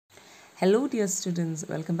Hello, dear students.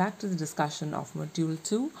 Welcome back to the discussion of Module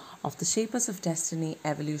 2 of the Shapers of Destiny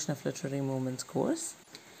Evolution of Literary Movements course.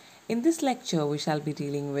 In this lecture, we shall be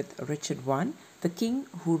dealing with Richard I, the king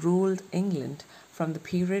who ruled England from the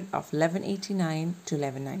period of 1189 to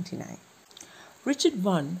 1199. Richard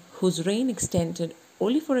I, whose reign extended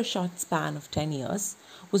only for a short span of 10 years,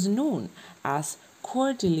 was known as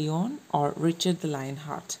Coeur de Lion or Richard the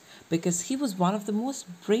Lionheart because he was one of the most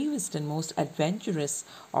bravest and most adventurous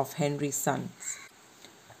of Henry's sons.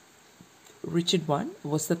 Richard I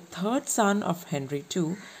was the third son of Henry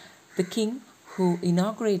II, the king who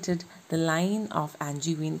inaugurated the line of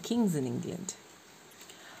Angevin kings in England.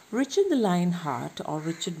 Richard the Lionheart or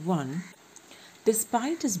Richard I,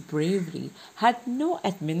 despite his bravery, had no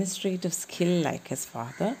administrative skill like his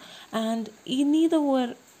father, and neither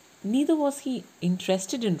was he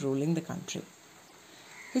interested in ruling the country.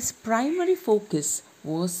 His primary focus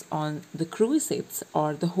was on the Crusades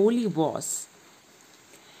or the Holy Wars,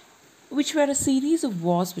 which were a series of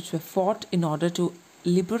wars which were fought in order to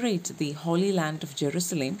liberate the Holy Land of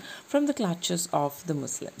Jerusalem from the clutches of the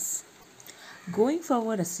Muslims. Going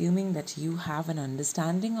forward, assuming that you have an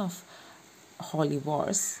understanding of Holy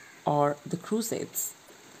Wars or the Crusades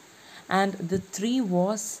and the three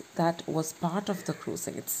wars that was part of the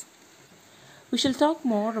Crusades, we shall talk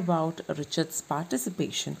more about Richard's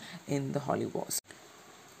participation in the Holy Wars.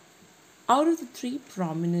 Out of the three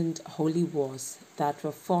prominent holy wars that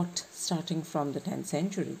were fought starting from the 10th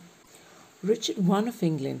century, Richard I of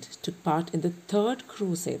England took part in the Third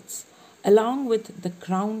Crusades along with the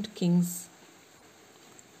crowned kings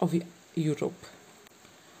of Europe.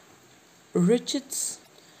 Richard's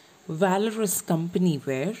valorous company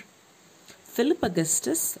were Philip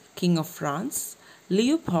Augustus, King of France,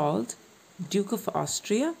 Leopold, Duke of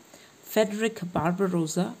Austria, Frederick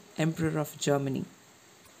Barbarossa, Emperor of Germany.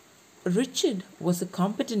 Richard was a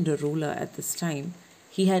competent ruler at this time.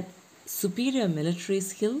 He had superior military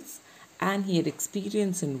skills and he had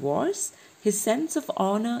experience in wars. His sense of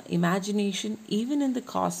honor, imagination, even in the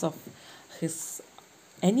cause of his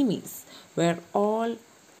enemies, were all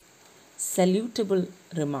salutable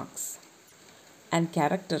remarks and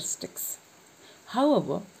characteristics.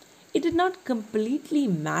 However, it did not completely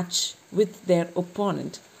match with their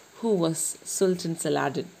opponent, who was Sultan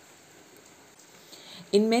Saladin.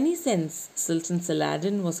 In many sense, Sultan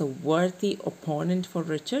Saladin was a worthy opponent for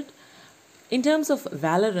Richard in terms of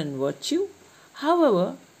valor and virtue.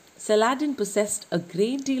 However, Saladin possessed a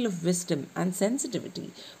great deal of wisdom and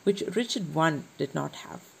sensitivity, which Richard I did not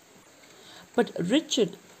have. But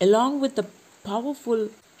Richard, along with the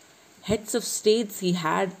powerful heads of states he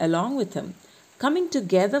had along with him, coming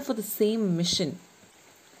together for the same mission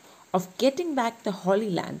of getting back the Holy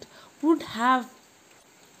Land, would have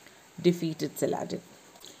defeated Saladin.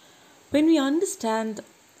 When we understand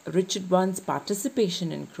Richard I's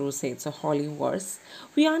participation in crusades or holy wars,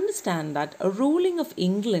 we understand that a ruling of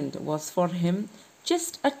England was for him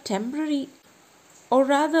just a temporary or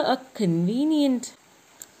rather a convenient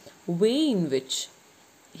way in which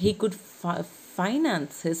he could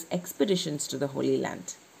finance his expeditions to the Holy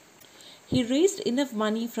Land. He raised enough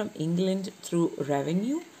money from England through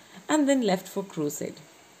revenue and then left for crusade.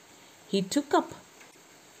 He took up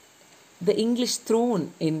the English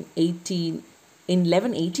throne in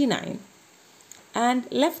 1189 and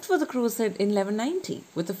left for the crusade in 1190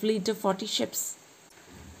 with a fleet of 40 ships.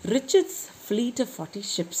 Richard's fleet of 40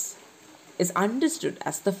 ships is understood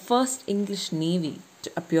as the first English navy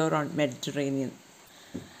to appear on Mediterranean.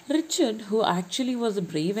 Richard, who actually was a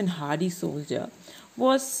brave and hardy soldier,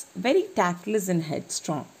 was very tactless and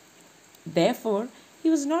headstrong. Therefore, he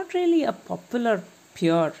was not really a popular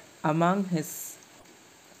peer among his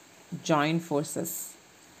joint forces.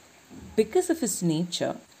 Because of his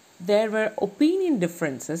nature, there were opinion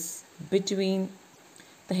differences between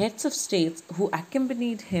the heads of states who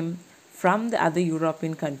accompanied him from the other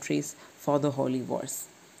European countries for the holy wars.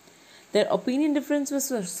 Their opinion differences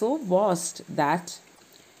were so vast that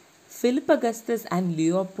Philip Augustus and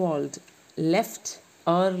Leopold left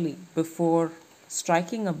early before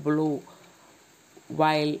striking a blow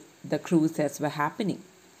while the crusades were happening.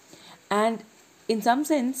 And in some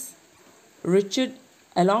sense, Richard,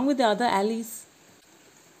 along with the other allies,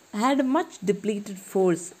 had a much depleted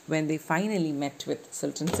force when they finally met with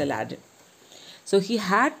Sultan Saladin. So he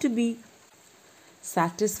had to be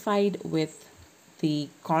satisfied with the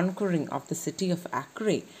conquering of the city of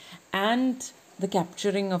Acre and the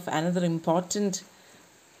capturing of another important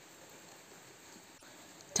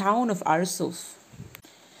town of Arsos.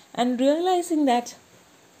 And realizing that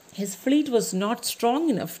his fleet was not strong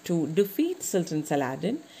enough to defeat Sultan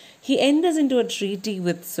Saladin, he enters into a treaty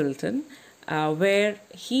with Sultan where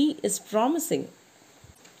he is promising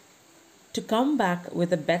to come back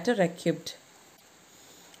with a better equipped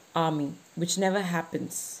army, which never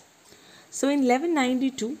happens. So in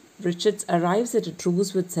 1192, Richard arrives at a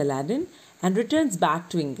truce with Saladin and returns back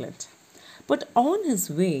to England. But on his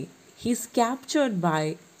way, he is captured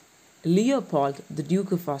by Leopold, the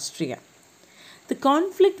Duke of Austria. The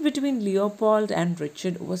conflict between Leopold and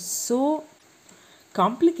Richard was so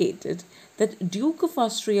complicated that Duke of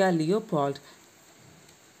Austria Leopold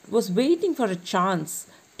was waiting for a chance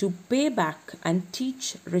to pay back and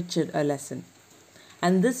teach Richard a lesson.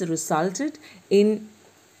 And this resulted in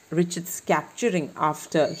Richard's capturing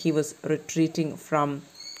after he was retreating from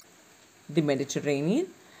the Mediterranean.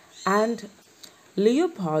 And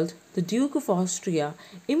Leopold, the Duke of Austria,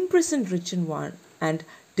 imprisoned Richard I and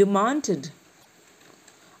demanded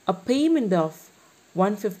a payment of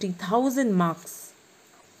 150,000 marks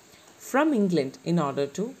from England in order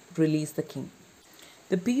to release the king.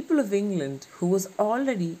 The people of England, who was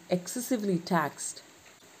already excessively taxed,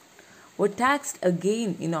 were taxed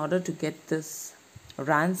again in order to get this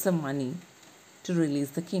ransom money to release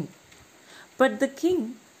the king. But the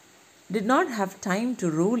king did not have time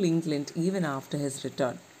to rule England even after his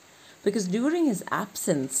return, because during his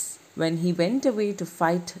absence, when he went away to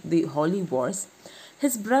fight the Holy Wars,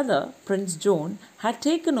 his brother, Prince John, had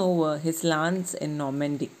taken over his lands in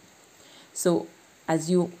Normandy. So, as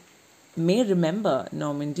you may remember,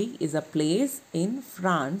 Normandy is a place in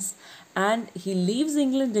France, and he leaves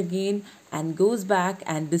England again and goes back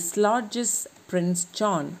and dislodges Prince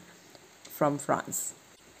John from France,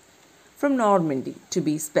 from Normandy to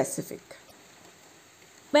be specific.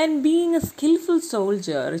 When being a skillful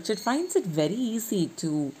soldier, Richard finds it very easy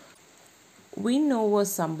to win over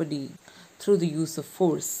somebody through the use of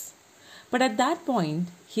force. But at that point,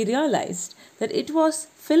 he realized that it was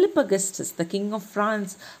Philip Augustus, the King of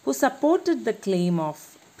France, who supported the claim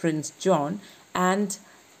of Prince John and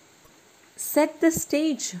set the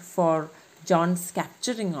stage for John's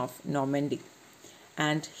capturing of Normandy.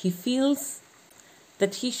 And he feels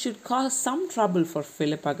that he should cause some trouble for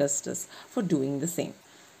Philip Augustus for doing the same.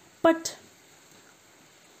 But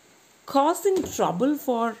causing trouble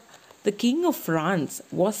for the King of France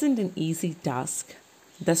wasn't an easy task.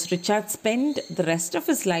 Thus, Richard spent the rest of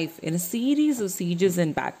his life in a series of sieges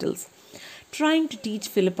and battles, trying to teach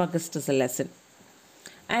Philip Augustus a lesson.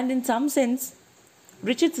 And in some sense,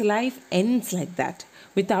 Richard's life ends like that,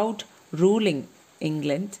 without ruling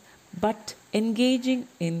England, but engaging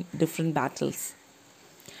in different battles.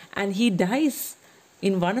 And he dies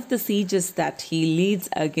in one of the sieges that he leads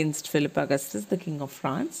against Philip Augustus, the King of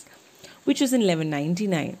France, which was in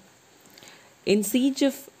 1199. In siege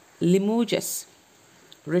of Limoges,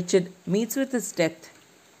 Richard meets with his death,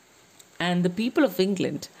 and the people of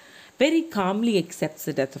England very calmly accepts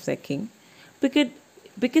the death of their king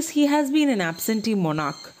because he has been an absentee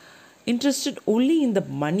monarch, interested only in the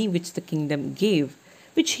money which the kingdom gave,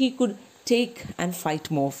 which he could take and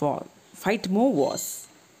fight more wars.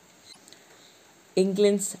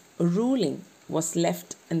 England's ruling was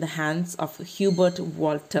left in the hands of Hubert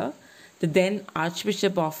Walter, the then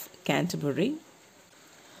Archbishop of Canterbury,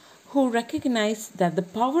 who recognized that the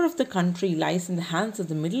power of the country lies in the hands of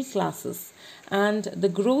the middle classes, and the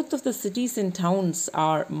growth of the cities and towns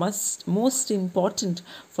are most important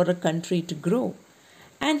for a country to grow.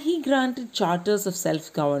 And he granted charters of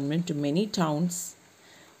self-government to many towns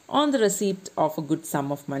on the receipt of a good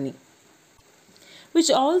sum of money, which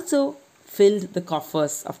also filled the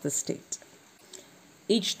coffers of the state.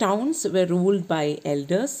 Each towns were ruled by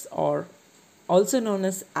elders, or also known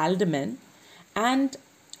as aldermen, and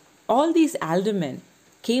all these aldermen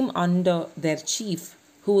came under their chief,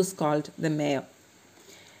 who was called the mayor.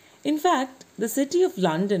 In fact, the city of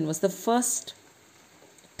London was the first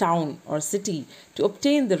town or city to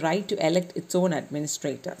obtain the right to elect its own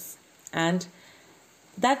administrators. And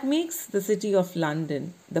that makes the city of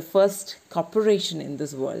London the first corporation in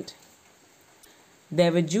this world.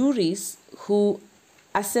 There were juries who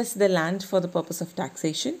assessed the land for the purpose of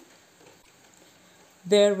taxation.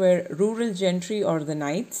 There were rural gentry, or the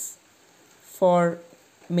knights, for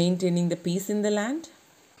maintaining the peace in the land.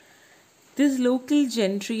 This local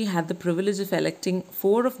gentry had the privilege of electing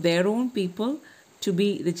 4 of their own people to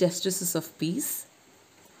be the justices of peace,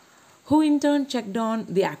 who in turn checked on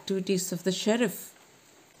the activities of the sheriff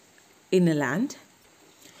in a land.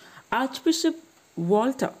 Archbishop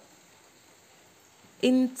Walter,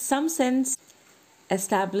 in some sense,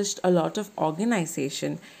 established a lot of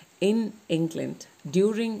organization in England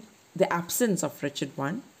during the absence of Richard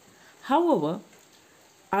I. However,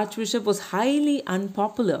 Archbishop was highly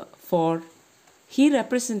unpopular, for he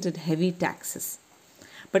represented heavy taxes.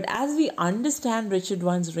 But as we understand Richard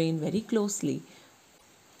I's reign very closely,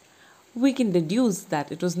 we can deduce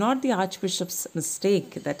that it was not the Archbishop's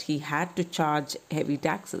mistake that he had to charge heavy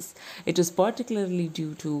taxes. It was particularly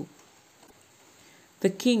due to the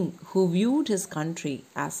king who viewed his country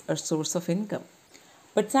as a source of income.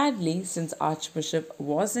 But sadly, since Archbishop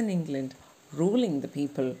was in England ruling the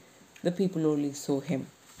people only saw him.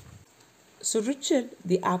 So Richard,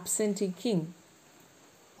 the absentee king,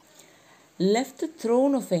 left the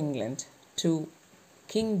throne of England to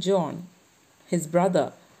King John, his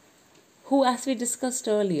brother, who, as we discussed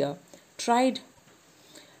earlier, tried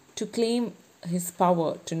to claim his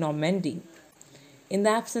power to Normandy in the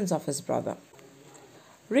absence of his brother.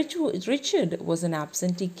 Richard was an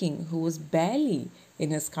absentee king who was barely in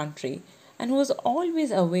his country and who was always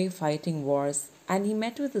away fighting wars, and he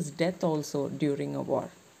met with his death also during a war.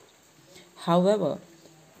 However,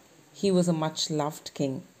 he was a much loved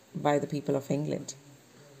king by the people of England.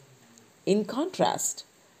 In contrast,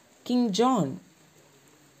 King John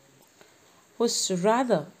was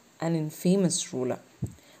rather an infamous ruler.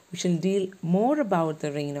 We shall deal more about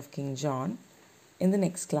the reign of King John in the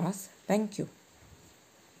next class. Thank you.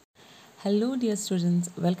 Hello dear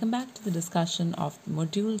students, welcome back to the discussion of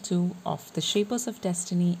Module 2 of the Shapers of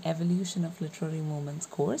Destiny Evolution of Literary Movements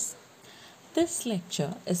course. This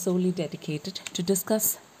lecture is solely dedicated to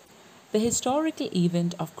discuss the historical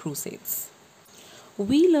event of Crusades.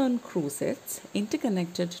 We learn Crusades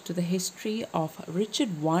interconnected to the history of Richard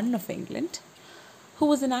I of England, who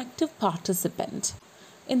was an active participant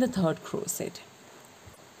in the Third Crusade.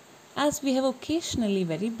 As we have occasionally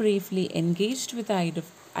very briefly engaged with the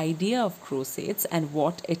idea of Crusades and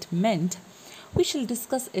what it meant, we shall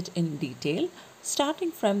discuss it in detail,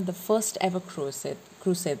 starting from the first ever crusade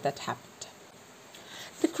that happened.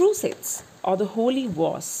 The Crusades, or the Holy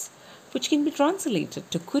Wars, which can be translated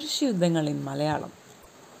to Kurishiyuddhangal in Malayalam,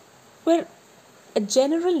 were a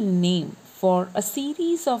general name for a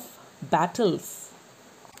series of battles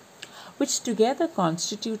which together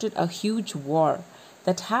constituted a huge war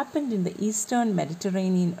that happened in the eastern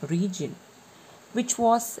Mediterranean region, which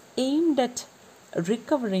was aimed at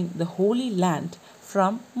recovering the Holy Land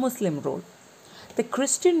from Muslim rule. The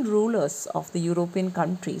Christian rulers of the European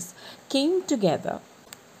countries came together,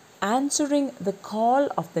 answering the call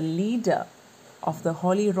of the leader of the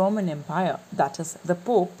Holy Roman Empire, that is, the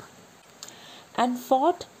Pope, and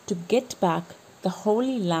fought to get back the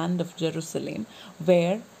Holy Land of Jerusalem,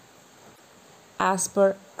 where, as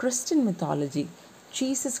per Christian mythology,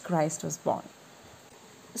 Jesus Christ was born.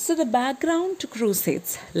 So the background to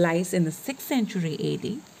Crusades lies in the 6th century AD.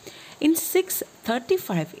 In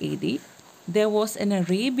 635 AD, there was an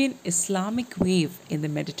Arabian Islamic wave in the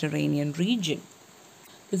Mediterranean region.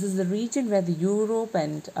 This is the region where the Europe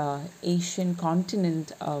and Asian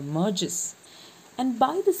continent merges. And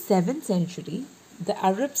by the 7th century, the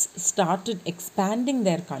Arabs started expanding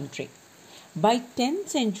their country. By 10th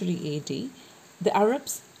century AD, the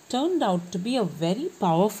Arabs turned out to be a very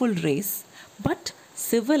powerful race, but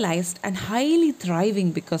civilized and highly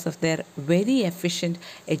thriving because of their very efficient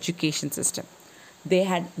education system. They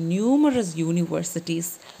had numerous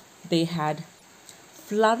universities, they had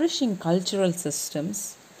flourishing cultural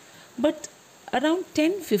systems, but around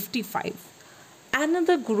 1055,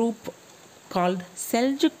 another group called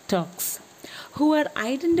Seljuk Turks, who were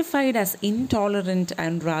identified as intolerant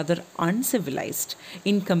and rather uncivilized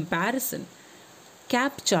in comparison,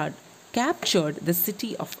 captured the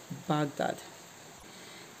city of Baghdad.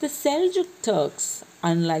 The Seljuk Turks,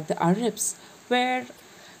 unlike the Arabs, were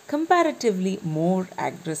comparatively more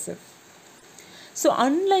aggressive. So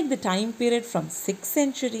unlike the time period from 6th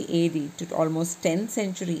century AD to almost 10th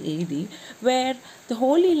century AD, where the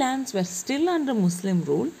Holy Lands were still under Muslim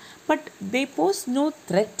rule, but they posed no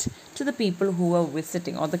threat to the people who were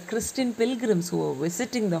visiting, or the Christian pilgrims who were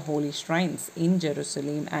visiting the holy shrines in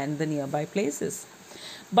Jerusalem and the nearby places.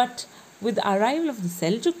 But with the arrival of the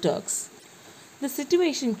Seljuk Turks, the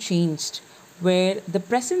situation changed, where the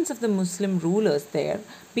presence of the Muslim rulers there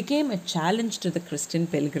became a challenge to the Christian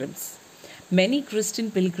pilgrims. Many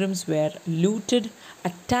Christian pilgrims were looted,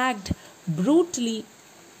 attacked brutally,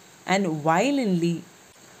 and violently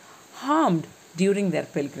harmed during their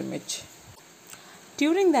pilgrimage.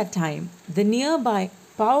 During that time, the nearby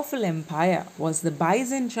powerful empire was the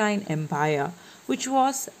Byzantine Empire, which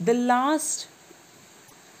was the last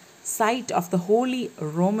site of the Holy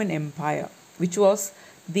Roman Empire, which was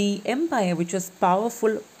the empire which was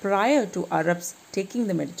powerful prior to Arabs taking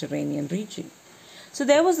the Mediterranean region. So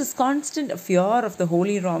there was this constant fear of the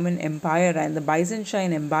Holy Roman Empire and the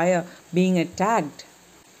Byzantine Empire being attacked.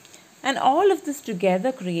 And all of this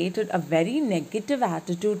together created a very negative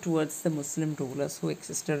attitude towards the Muslim rulers who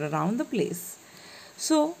existed around the place.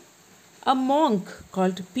 So, a monk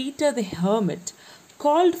called Peter the Hermit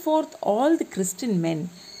called forth all the Christian men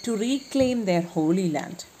to reclaim their holy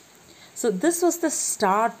land. So, this was the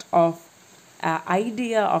start of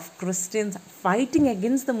idea of Christians fighting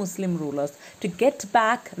against the Muslim rulers to get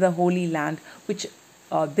back the holy land, which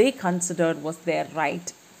they considered was their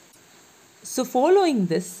right. So, following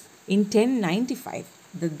this, in 1095,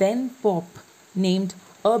 the then Pope named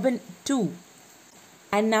Urban II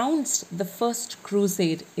announced the First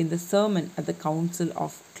Crusade in the sermon at the Council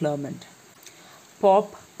of Clermont.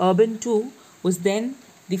 Pope Urban II was then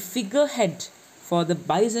the figurehead for the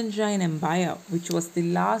Byzantine Empire, which was the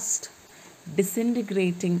last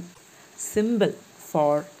disintegrating symbol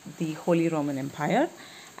for the Holy Roman Empire.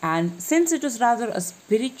 And since it was rather a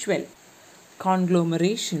spiritual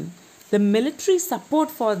conglomeration, the military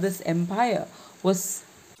support for this empire was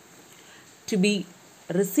to be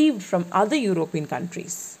received from other European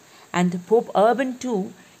countries. And Pope Urban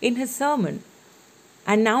II, in his sermon,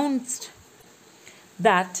 announced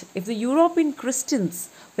that if the European Christians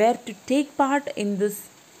were to take part in this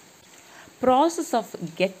process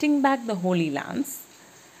of getting back the Holy Lands,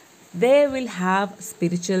 they will have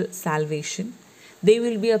spiritual salvation, they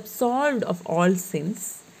will be absolved of all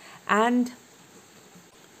sins, and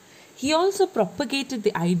he also propagated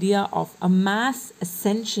the idea of a mass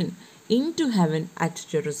ascension into heaven at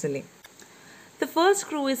Jerusalem. The First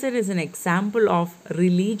Crusade is an example of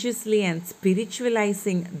religiously and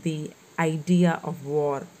spiritualizing the idea of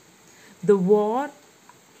war. The war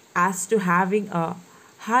as to having a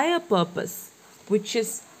higher purpose, which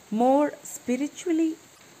is more spiritually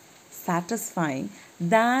satisfying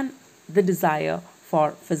than the desire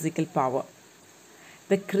for physical power.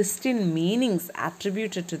 The Christian meanings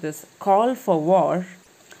attributed to this call for war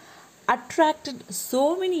attracted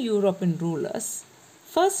so many European rulers,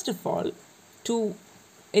 first of all,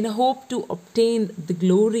 in a hope to obtain the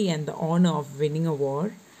glory and the honor of winning a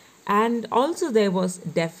war. And also there was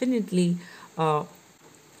definitely a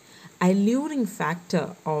alluring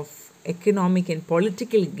factor of economic and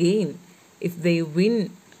political gain if they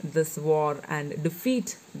win this war and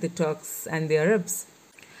defeat the Turks and the Arabs.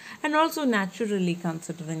 And also, naturally,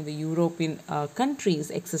 considering the European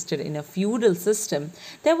countries existed in a feudal system,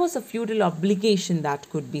 there was a feudal obligation that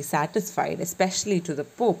could be satisfied, especially to the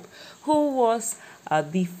Pope, who was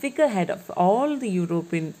the figurehead of all the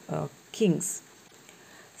European kings,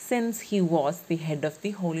 since he was the head of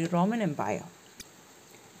the Holy Roman Empire.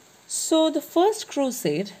 So, the First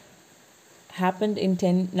Crusade happened in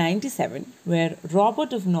 1097, where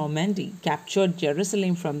Robert of Normandy captured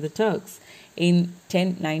Jerusalem from the Turks in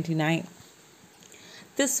 1099.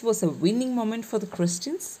 This was a winning moment for the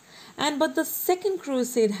Christians, but the Second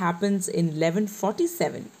Crusade happens in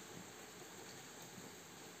 1147,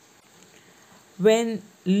 when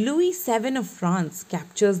Louis VII of France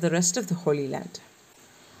captures the rest of the Holy Land.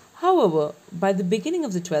 However, by the beginning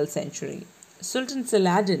of the 12th century, Sultan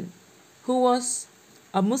Saladin, who was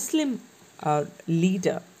a Muslim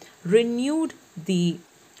leader, renewed the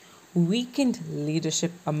weakened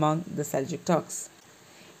leadership among the Seljuk Turks.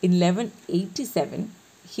 In 1187,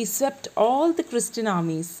 he swept all the Christian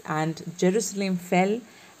armies and Jerusalem fell,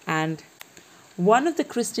 and one of the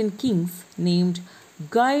Christian kings named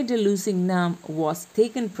Guy de Lusignan was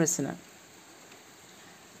taken prisoner.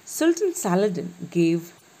 Sultan Saladin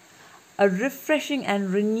gave a refreshing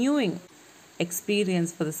and renewing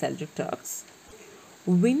experience for the Seljuk Turks,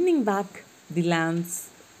 winning back the lands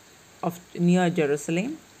of near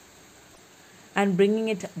Jerusalem and bringing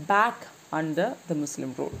it back under the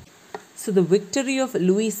Muslim rule. So the victory of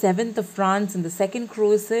Louis VII of France in the Second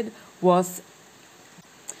Crusade was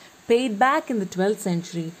paid back in the 12th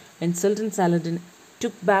century when Sultan Saladin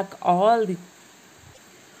took back all the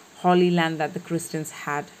Holy Land that the Christians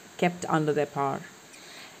had kept under their power.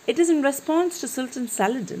 It is in response to Sultan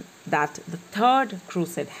Saladin that the Third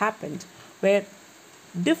Crusade happened, where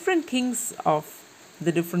different kings of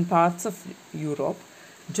the different parts of Europe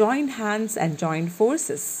joined hands and joined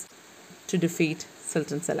forces to defeat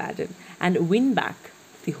Sultan Saladin and win back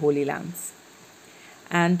the Holy Lands.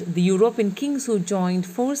 And the European kings who joined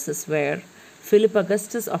forces were Philip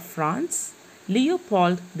Augustus of France,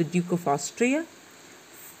 Leopold the Duke of Austria,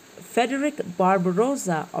 Frederick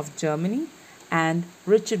Barbarossa of Germany, and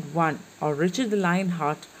Richard I, or Richard the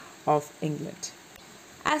Lionheart of England.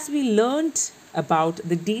 As we learnt about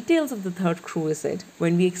the details of the Third Crusade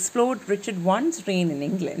when we explored Richard I's reign in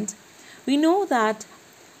England, we know that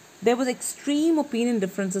there was extreme opinion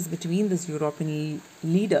differences between these European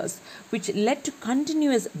leaders, which led to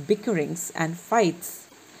continuous bickerings and fights.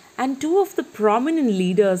 and two of the prominent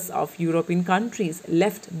leaders of European countries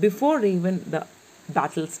left before even the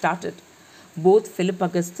battle started. Both Philip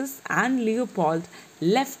Augustus and Leopold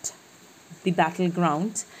left the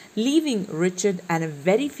battleground, leaving Richard and a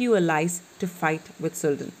very few allies to fight with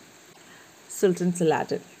Sultan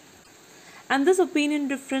Saladin. And this opinion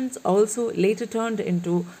difference also later turned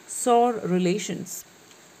into sore relations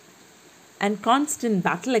and constant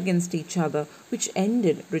battle against each other, which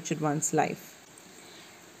ended Richard I's life.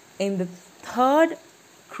 In the Third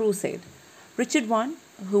Crusade, Richard I,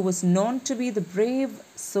 who was known to be the brave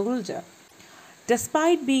soldier,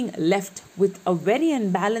 despite being left with a very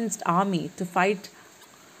unbalanced army to fight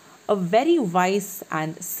a very wise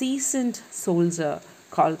and seasoned soldier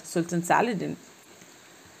called Sultan Saladin,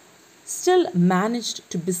 still managed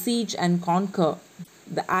to besiege and conquer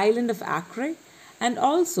the island of Acre and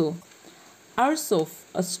also Arsof,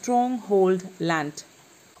 a stronghold land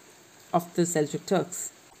of the Seljuk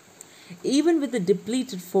Turks. Even with the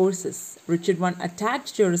depleted forces, Richard I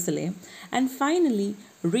attacked Jerusalem and finally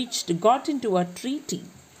got into a treaty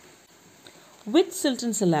with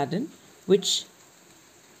Sultan Saladin, which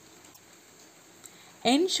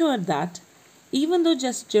ensured that even though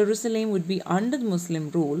just Jerusalem would be under the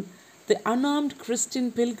Muslim rule, the unarmed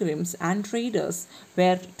Christian pilgrims and traders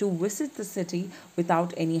were to visit the city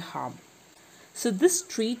without any harm. So, this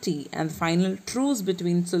treaty and the final truce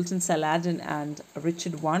between Sultan Saladin and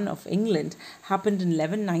Richard I of England happened in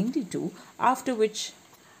 1192, after which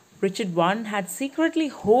Richard I had secretly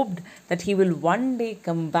hoped that he will one day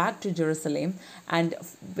come back to Jerusalem and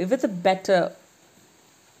with a better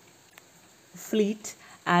fleet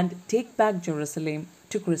and take back Jerusalem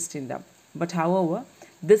to Christendom. But however,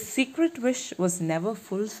 this secret wish was never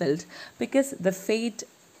fulfilled because the fate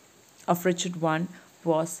of Richard I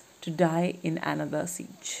was to die in another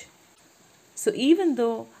siege. So even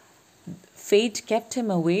though fate kept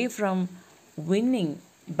him away from winning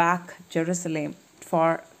back Jerusalem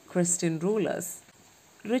for Christian rulers,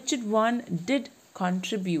 Richard I did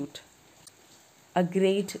contribute a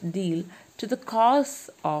great deal to the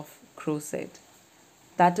cause of crusade.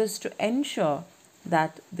 That is to ensure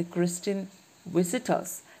that the Christian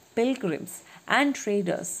visitors, pilgrims, and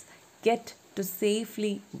traders get to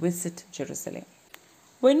safely visit Jerusalem.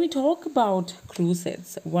 When we talk about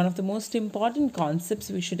crusades, one of the most important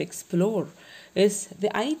concepts we should explore is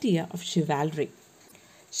the idea of chivalry.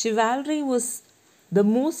 Chivalry was the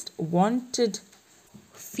most wanted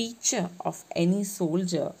feature of any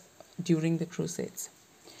soldier during the crusades.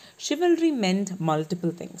 Chivalry meant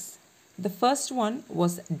multiple things. The first one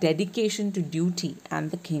was dedication to duty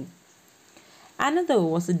and the king. Another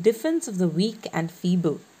was the defense of the weak and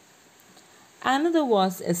feeble. Another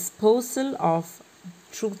was espousal of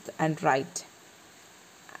truth and right.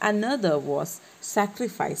 Another was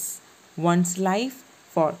sacrifice one's life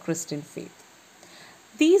for Christian faith.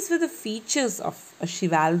 These were the features of a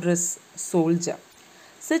chivalrous soldier.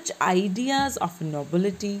 Such ideas of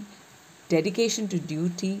nobility, dedication to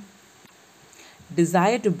duty,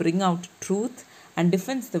 desire to bring out truth and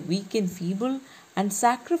defend the weak and feeble, and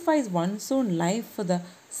sacrifice one's own life for the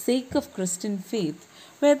sake of Christian faith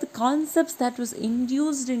were the concepts that was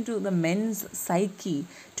induced into the men's psyche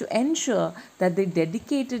to ensure that they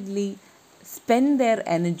dedicatedly spend their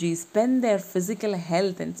energy, spend their physical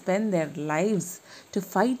health, and spend their lives to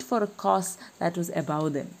fight for a cause that was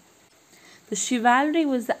above them. The chivalry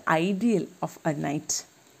was the ideal of a knight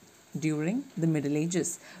during the Middle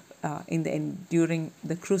Ages, during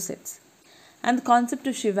the Crusades. And the concept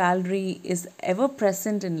of chivalry is ever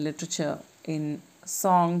present in literature, in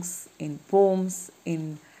songs, in poems,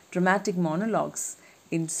 in dramatic monologues,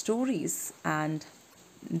 in stories, and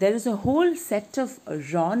there is a whole set of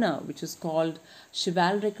genre which is called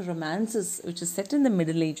chivalric romances, which is set in the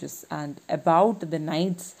Middle Ages and about the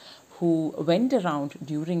knights who went around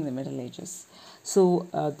during the Middle Ages. So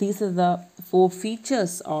these are the 4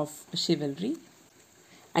 features of chivalry.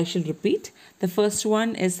 I shall repeat. The first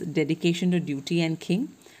one is dedication to duty and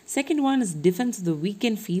king. Second one is defense of the weak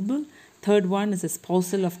and feeble. Third one is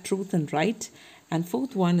espousal of truth and right. And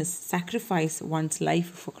fourth one is sacrifice one's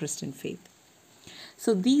life for Christian faith.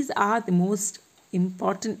 So these are the most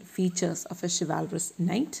important features of a chivalrous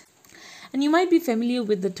knight. And you might be familiar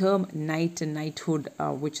with the term knight and knighthood,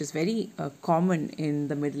 which is very common in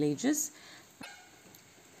the Middle Ages.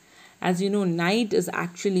 As you know, knight is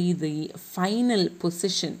actually the final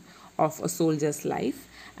position of a soldier's life,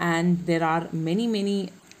 and there are many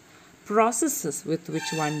processes with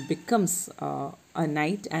which one becomes a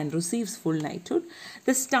knight and receives full knighthood.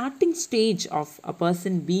 The starting stage of a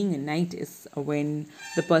person being a knight is when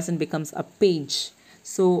the person becomes a page.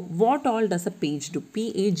 So what all does a page do?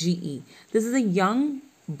 Page. This is a young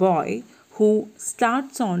boy who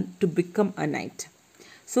starts on to become a knight.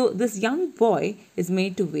 So this young boy is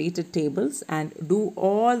made to wait at tables and do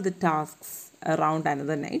all the tasks around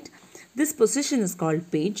another knight. This position is called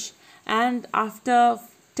page, and after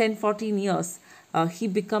 10-14 years, he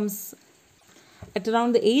becomes, at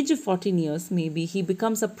around the age of 14 years maybe, he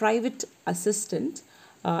becomes a private assistant.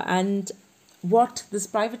 And what this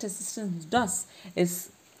private assistant does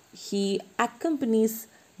is he accompanies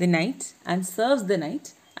the knight and serves the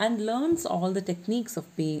knight and learns all the techniques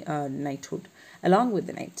of being a knighthood along with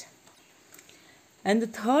the knight. And the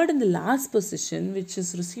third and the last position, which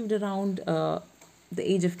is received around the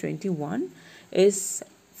age of 21, is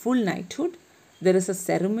full knighthood. There is a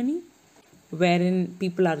ceremony wherein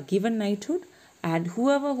people are given knighthood, and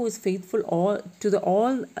whoever who is faithful all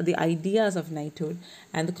the ideas of knighthood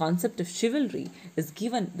and the concept of chivalry is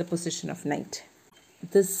given the position of knight.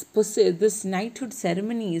 This knighthood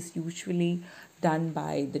ceremony is usually done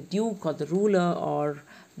by the duke or the ruler or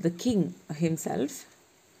the king himself,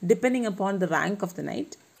 depending upon the rank of the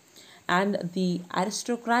knight and the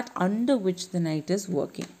aristocrat under which the knight is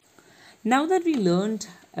working. Now that we learned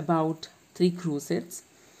about three crusades,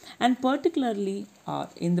 and particularly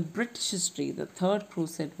in the British history, the Third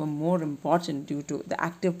Crusade were more important due to the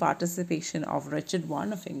active participation of Richard I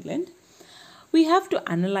of England, we have to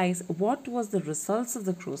analyze what was the results of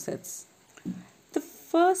the crusades. The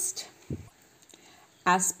first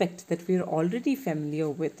aspect that we are already familiar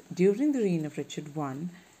with during the reign of Richard I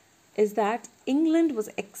is that England was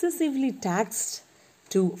excessively taxed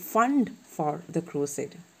to fund for the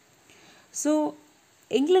crusade. So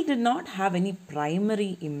England did not have any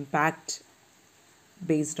primary impact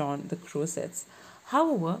based on the crusades.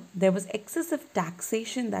 However, there was excessive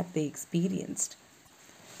taxation that they experienced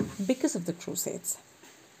because of the crusades.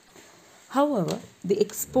 However, the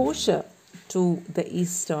exposure to the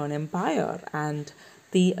Eastern Empire and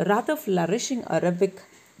the rather flourishing Arabic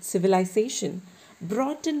civilization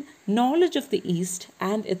brought in knowledge of the East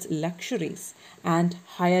and its luxuries and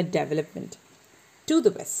higher development to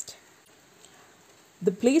the West.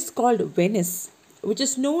 The place called Venice, which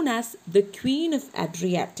is known as the Queen of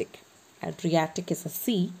Adriatic, Adriatic is a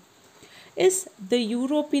sea, is the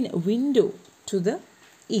European window to the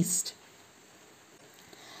East.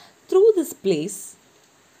 Through this place,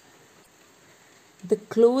 the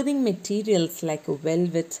clothing materials like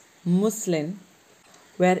velvet, muslin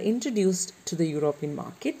were introduced to the European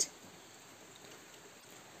market.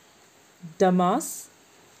 Damas,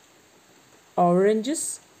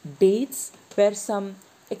 oranges, dates were some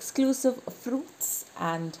exclusive fruits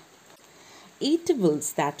and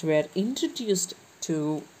eatables that were introduced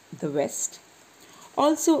to the West.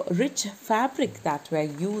 Also, rich fabric that were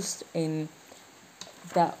used in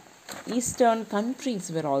the Eastern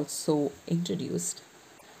countries were also introduced.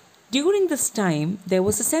 During this time, there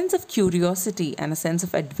was a sense of curiosity and a sense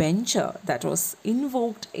of adventure that was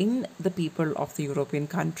invoked in the people of the European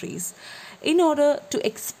countries in order to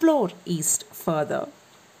explore East further.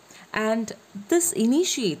 And this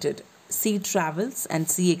initiated sea travels and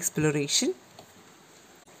sea exploration.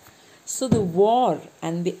 So the war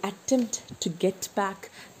and the attempt to get back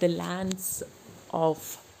the lands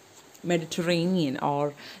of Mediterranean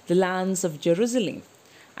or the lands of Jerusalem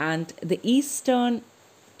and the eastern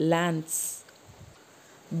lands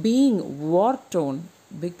being war-torn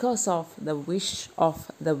because of the wish of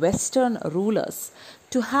the Western rulers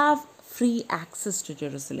to have free access to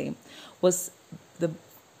Jerusalem was the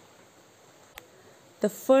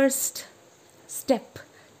first step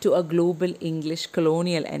to a global English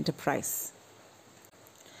colonial enterprise.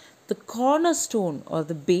 The cornerstone or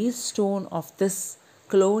the base stone of this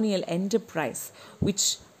colonial enterprise,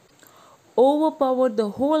 which overpowered the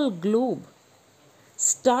whole globe,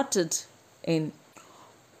 started in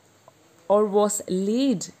or was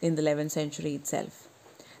laid in the 11th century itself.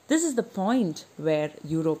 This is the point where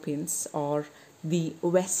Europeans or the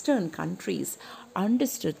Western countries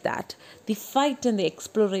understood that the fight and the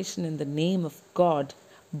exploration in the name of God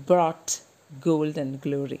brought gold and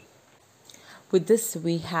glory. With this,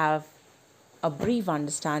 we have a brief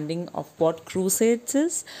understanding of what crusades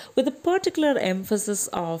is, with a particular emphasis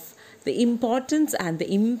of the importance and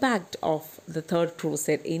the impact of the Third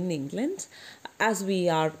Crusade in England, as we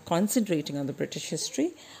are concentrating on the British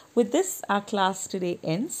history. With this, our class today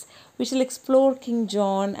ends. We shall explore King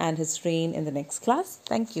John and his reign in the next class.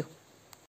 Thank you.